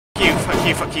Fuck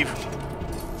you, fuck you.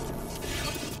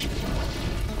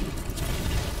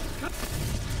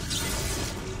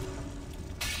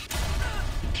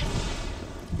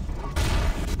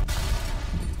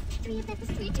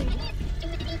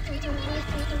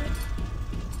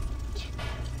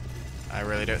 I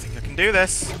really don't think I can do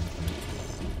this.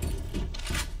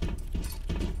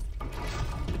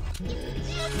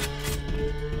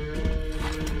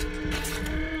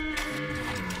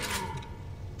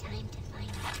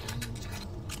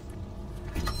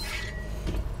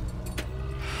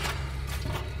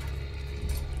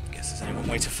 Guess there's only one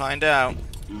way to find out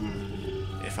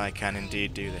if I can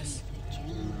indeed do this.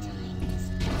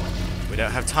 We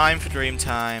don't have time for dream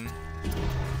time.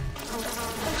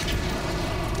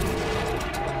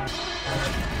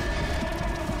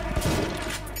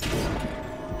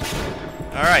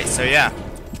 Alright, so yeah.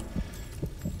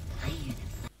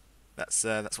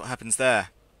 That's what happens there.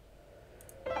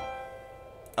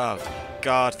 Oh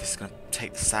god, this is gonna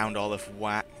take the sound all out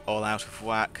of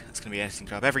whack. It's gonna be an editing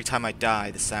job. Every time I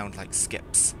die, the sound like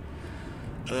skips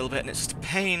a little bit and it's just a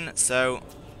pain, so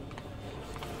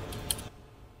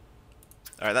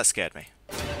alright, that scared me.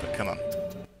 But come on.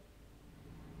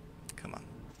 Come on.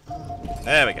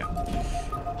 There we go.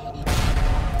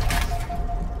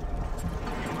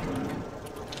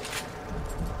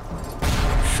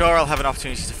 Sure, I'll have an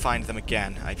opportunity to find them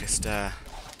again. I just, I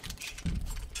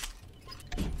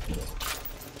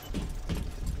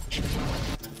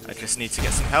just need to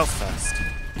get some health first.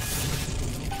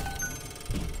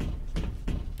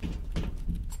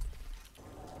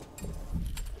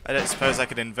 I don't suppose I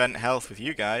could invent health with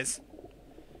you guys.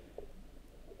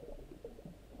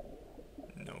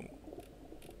 No.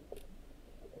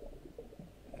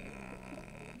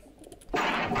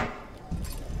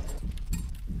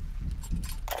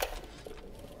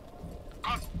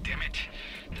 God damn it.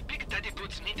 The big daddy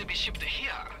boots need to be shipped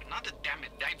here, not the damn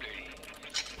it library.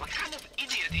 What kind of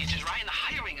idiot is Ryan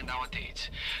hiring nowadays?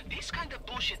 This kind of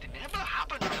bullshit never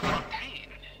happened to Fontaine.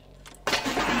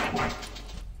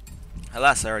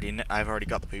 Alas, I've already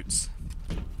got the boots.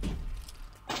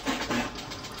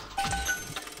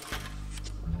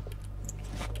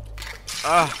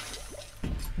 Ah,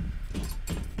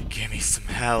 give me some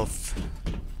health.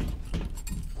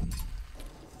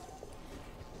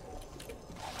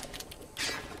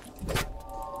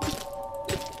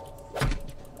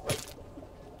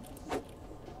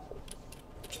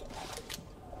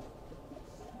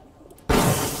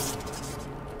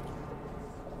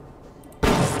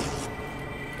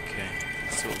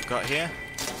 What we've got here.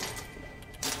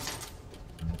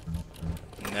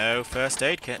 No first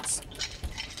aid kits.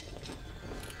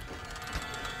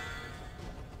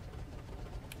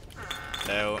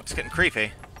 So it's getting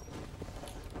creepy.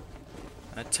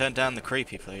 I'd turn down the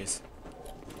creepy, please.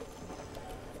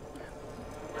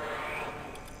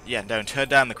 Yeah, don't turn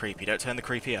down the creepy. Don't turn the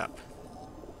creepy up.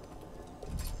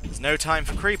 There's no time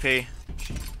for creepy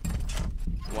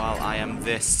while I am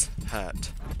this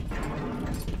hurt.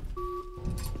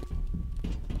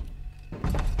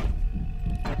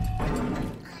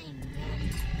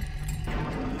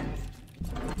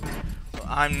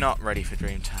 I'm not ready for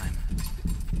dream time.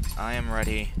 I am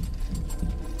ready.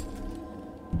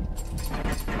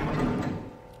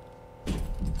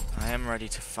 I am ready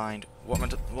to find what am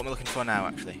I looking for now?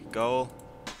 Actually, goal.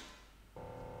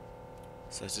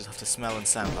 So I just have to smell and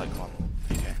sound like one.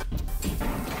 Okay.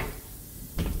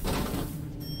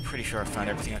 Pretty sure I found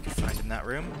everything I could find in that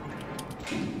room.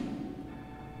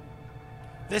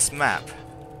 This map,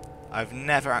 I've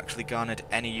never actually garnered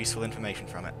any useful information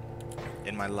from it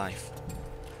in my life.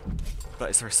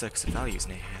 But is there a circus of values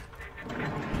near here?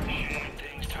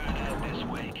 Things turned out this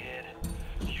way, kid.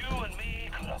 You and me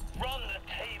could have run the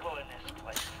table in this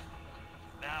place.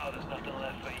 Now there's nothing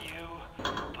left for you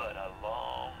but a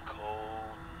long,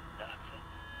 cold nothing.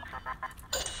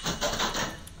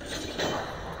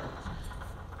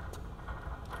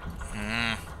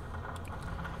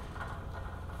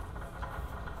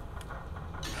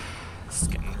 This is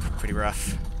getting pretty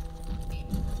rough.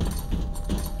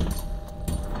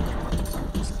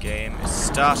 Game is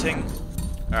starting.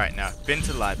 Alright, now I've been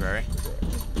to the library.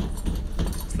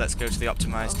 So let's go to the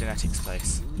optimized genetics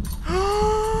place. Welcome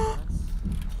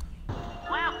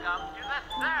to the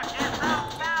circus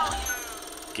of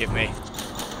value. Give me.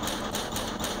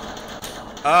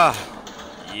 Ah,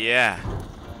 yeah.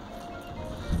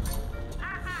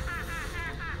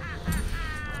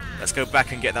 Let's go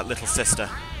back and get that little sister.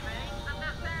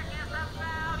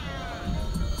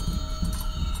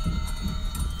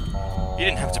 You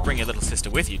didn't have to bring your little sister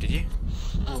with you, did you?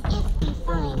 And if you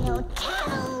find no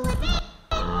trouble with it,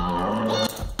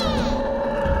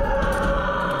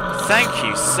 Thank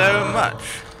you so much.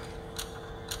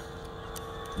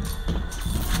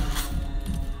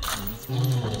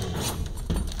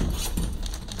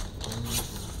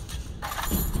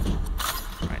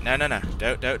 Right, no.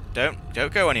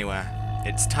 Don't go anywhere.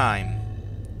 It's time.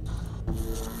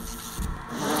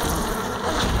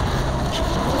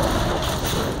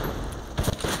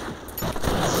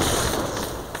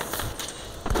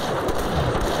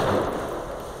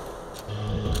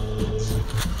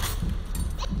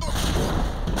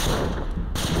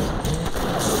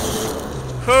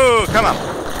 Whoo, come on.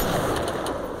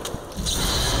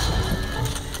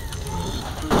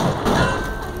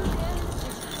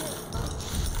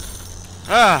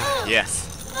 Ah, yes.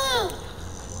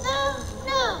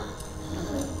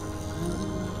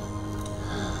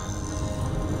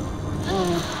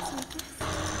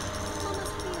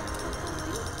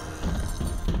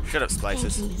 Shut up,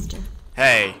 Splicers. Thank you, mister.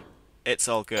 Hey, it's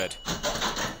all good.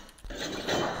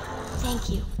 Thank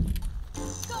you.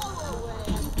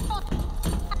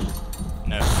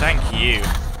 No, thank you.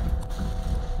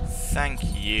 Thank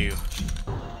you.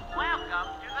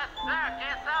 Welcome to the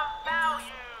circus of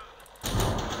value.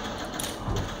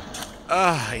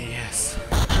 Ah, yes.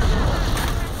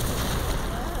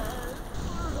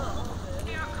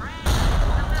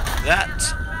 That...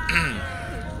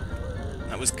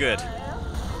 that was good.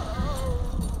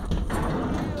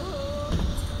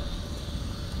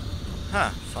 Huh,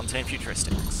 Fontaine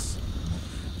Futuristics.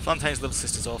 Fontaine's little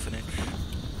sister's orphanage.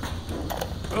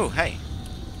 Oh, hey.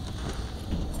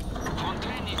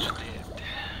 Fontaine is dead.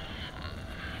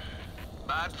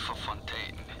 Bad for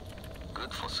Fontaine.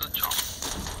 Good for Sir John.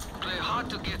 Play hard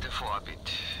to get it for a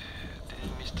bit. Then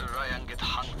Mr. Ryan get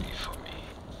hungry for me.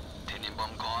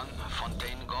 Tenenbaum gone,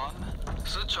 Fontaine gone.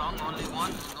 Sir John only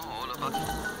one who know all about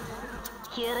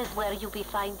it. Here is where you'll be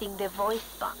finding the voice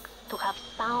box to have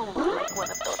sound like one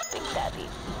of those big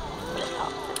daddies.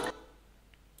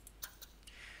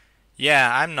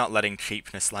 Yeah, I'm not letting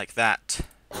cheapness like that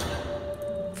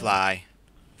fly.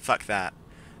 Fuck that.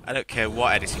 I don't care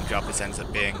what editing job this ends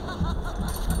up being.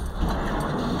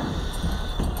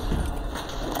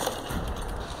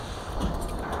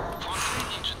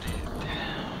 Fontaine is dead.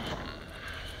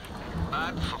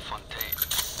 Bad for Fontaine.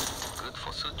 Good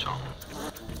for Sir John.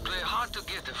 Play hard to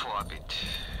get it for a bit.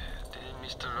 Then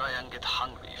Mr. Ryan get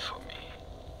hungry for me.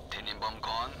 Tenenbaum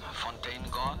gone, Fontaine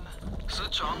gone. Sir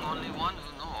John only one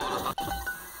who know all about it.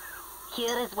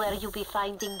 Here is where you'll be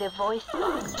finding the voice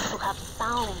box to have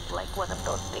sound like one of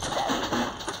those big daddies.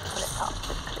 Let's talk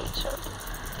with creatures.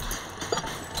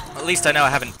 At least I know I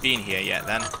haven't been here yet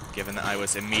then, given that I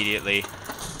was immediately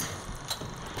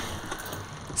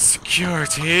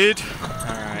security'd.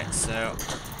 Alright, so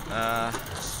alright,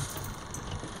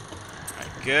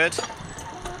 good.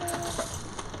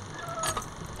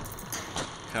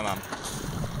 Come on.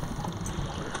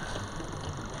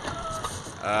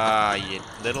 Ah, you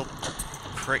little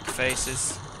prick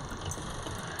faces.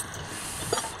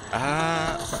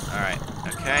 Alright,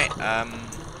 okay, and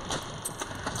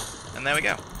there we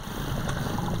go.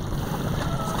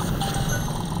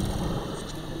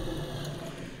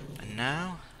 And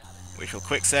now, we shall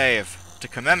quick save to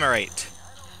commemorate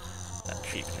that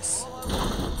cheapness.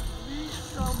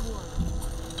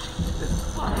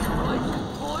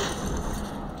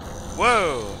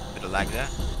 Whoa! Bit of lag there.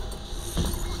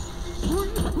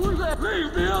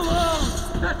 Leave me alone!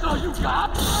 That's all you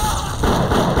got?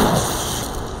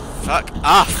 Fuck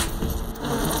off!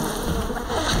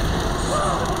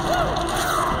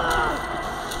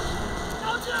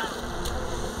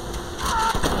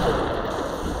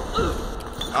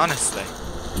 Honestly.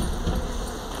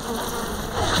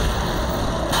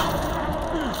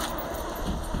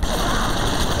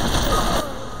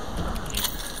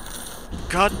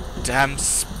 Goddamn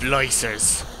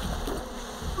splicers.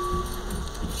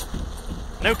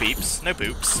 No beeps, no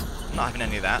boops. I'm not having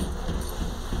any of that.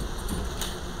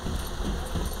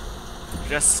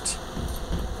 Just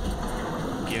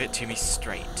give it to me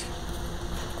straight.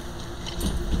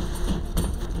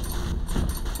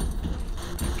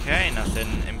 Okay,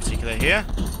 nothing in particular here.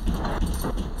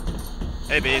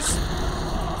 Hey bees.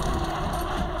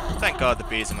 Thank God the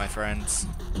bees are my friends.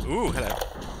 Ooh, hello.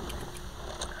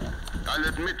 I'll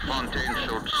admit Fontaine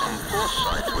showed some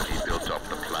foresight when he built up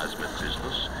the plasmid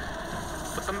business.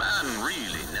 But the man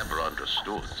really never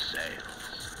understood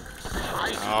sales.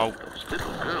 Hiding those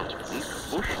little girls beneath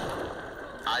the bush.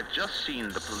 I've just seen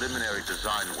the preliminary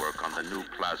design work on the new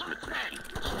plasmid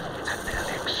machines, and they're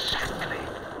exactly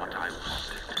what I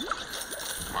wanted.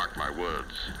 Mark my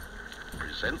words.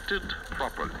 Presented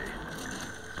properly,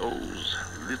 those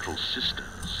little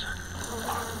sisters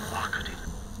are marketing.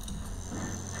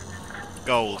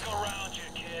 Gold. Look around you,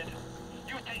 kid.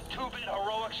 think 2-bit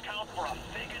heroics count for a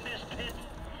fig in this pit?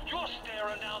 You're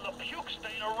staring down the puke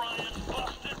stain of Ryan's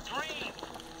busted dreams.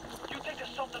 You think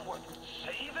there's something worth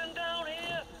saving down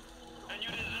here? And you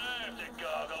deserve to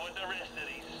goggle with the rest of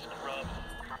these scrubs.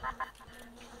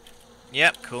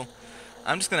 Yep, cool.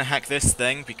 I'm just gonna hack this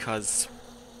thing because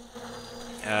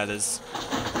there's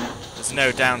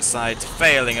no downside to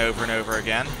failing over and over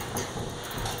again.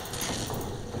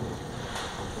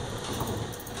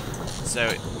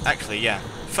 So, actually, yeah,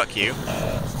 fuck you.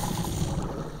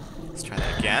 Let's try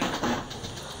that again.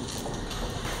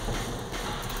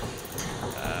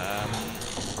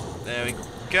 There we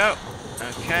go.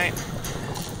 Okay.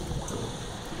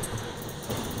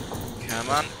 Come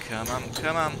on, come on,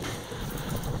 come on.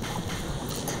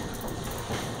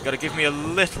 Gotta give me a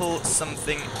little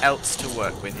something else to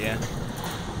work with here.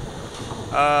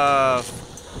 Of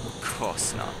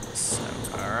course not. So,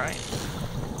 alright.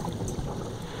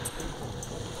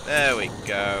 There we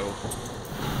go.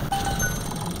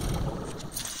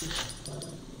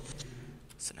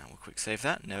 So now we'll quick save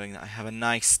that, knowing that I have a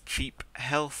nice cheap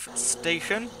health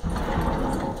station.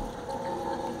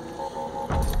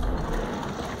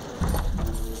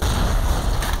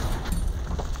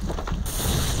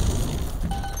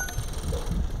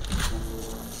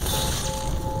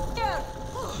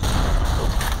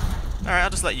 Alright, I'll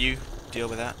just let you deal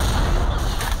with that.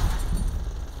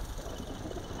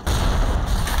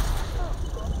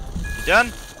 You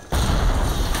done?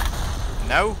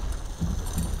 No?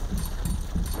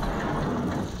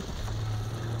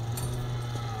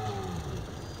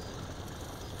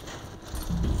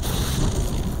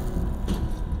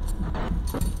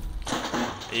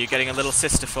 Are you getting a little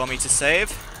sister for me to save?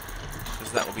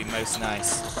 Because that will be most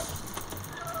nice.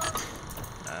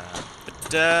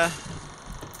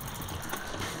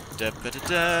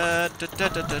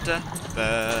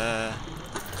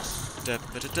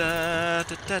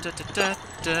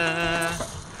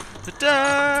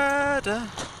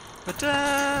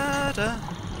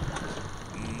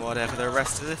 Whatever the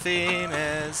rest of the theme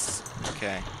is.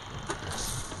 Okay.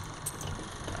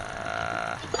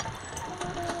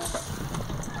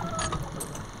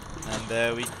 And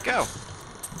there we go.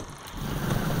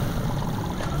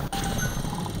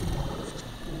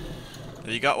 Have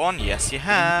you got one? Yes, you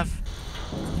have.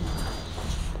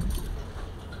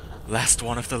 Last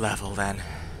one of the level, then.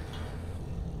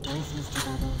 Where's Mr.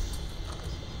 Bubbles?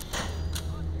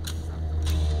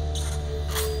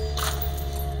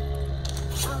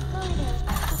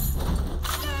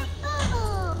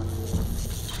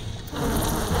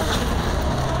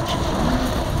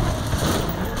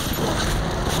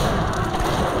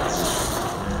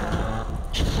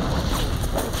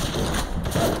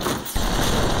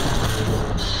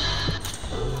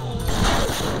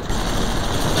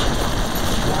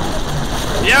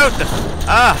 Yo!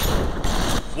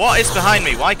 What is behind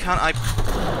me? Why can't I...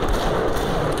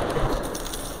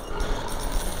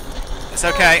 It's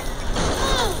okay.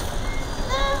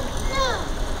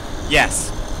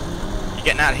 Yes. You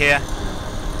getting out of here?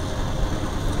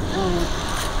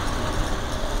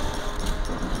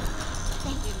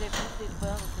 You did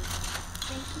well.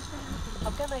 Thank you for everything.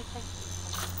 How can I thank you?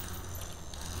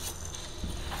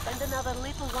 And another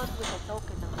little one with a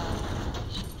token of our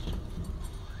appreciation.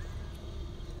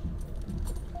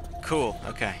 Cool,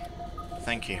 okay.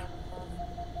 Thank you.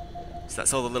 So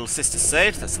that's all the little sisters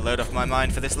saved. That's a load off my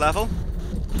mind for this level.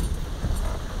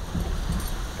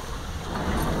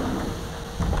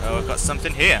 Oh, I've got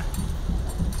something here.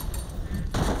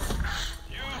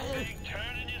 You think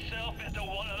turning yourself into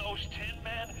one of those tin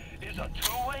men is a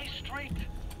two-way street?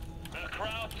 The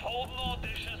crowd's holding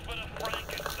auditions for the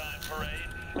Frankenstein parade,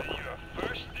 and you're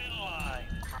first in line.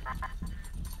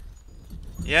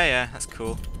 Yeah, that's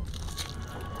cool.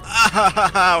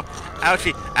 Ow!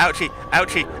 Ouchie, ouchie,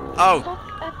 ouchie. Oh! Look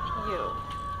at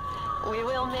you. We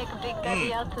will make Big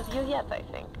Daddy out of you yet, I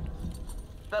think.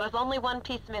 There is only one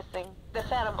piece missing. The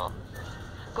pheromones.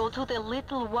 Go to the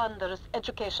Little Wonders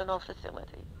educational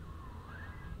facility.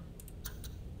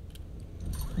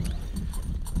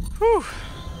 Whew.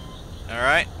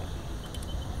 Alright.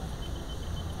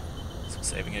 So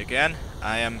saving it again.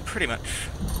 I am pretty much...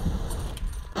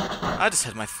 I just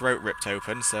had my throat ripped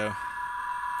open, so...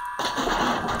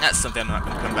 That's something I'm not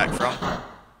going to come back from.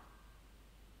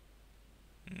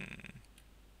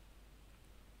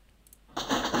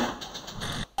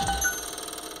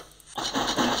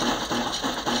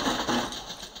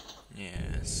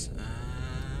 Yes.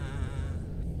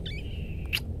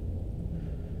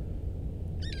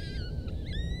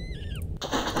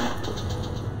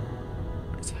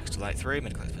 It's extra light 3,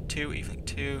 medical expert 2, evening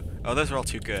 2. Oh, those are all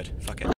too good. Fuck it.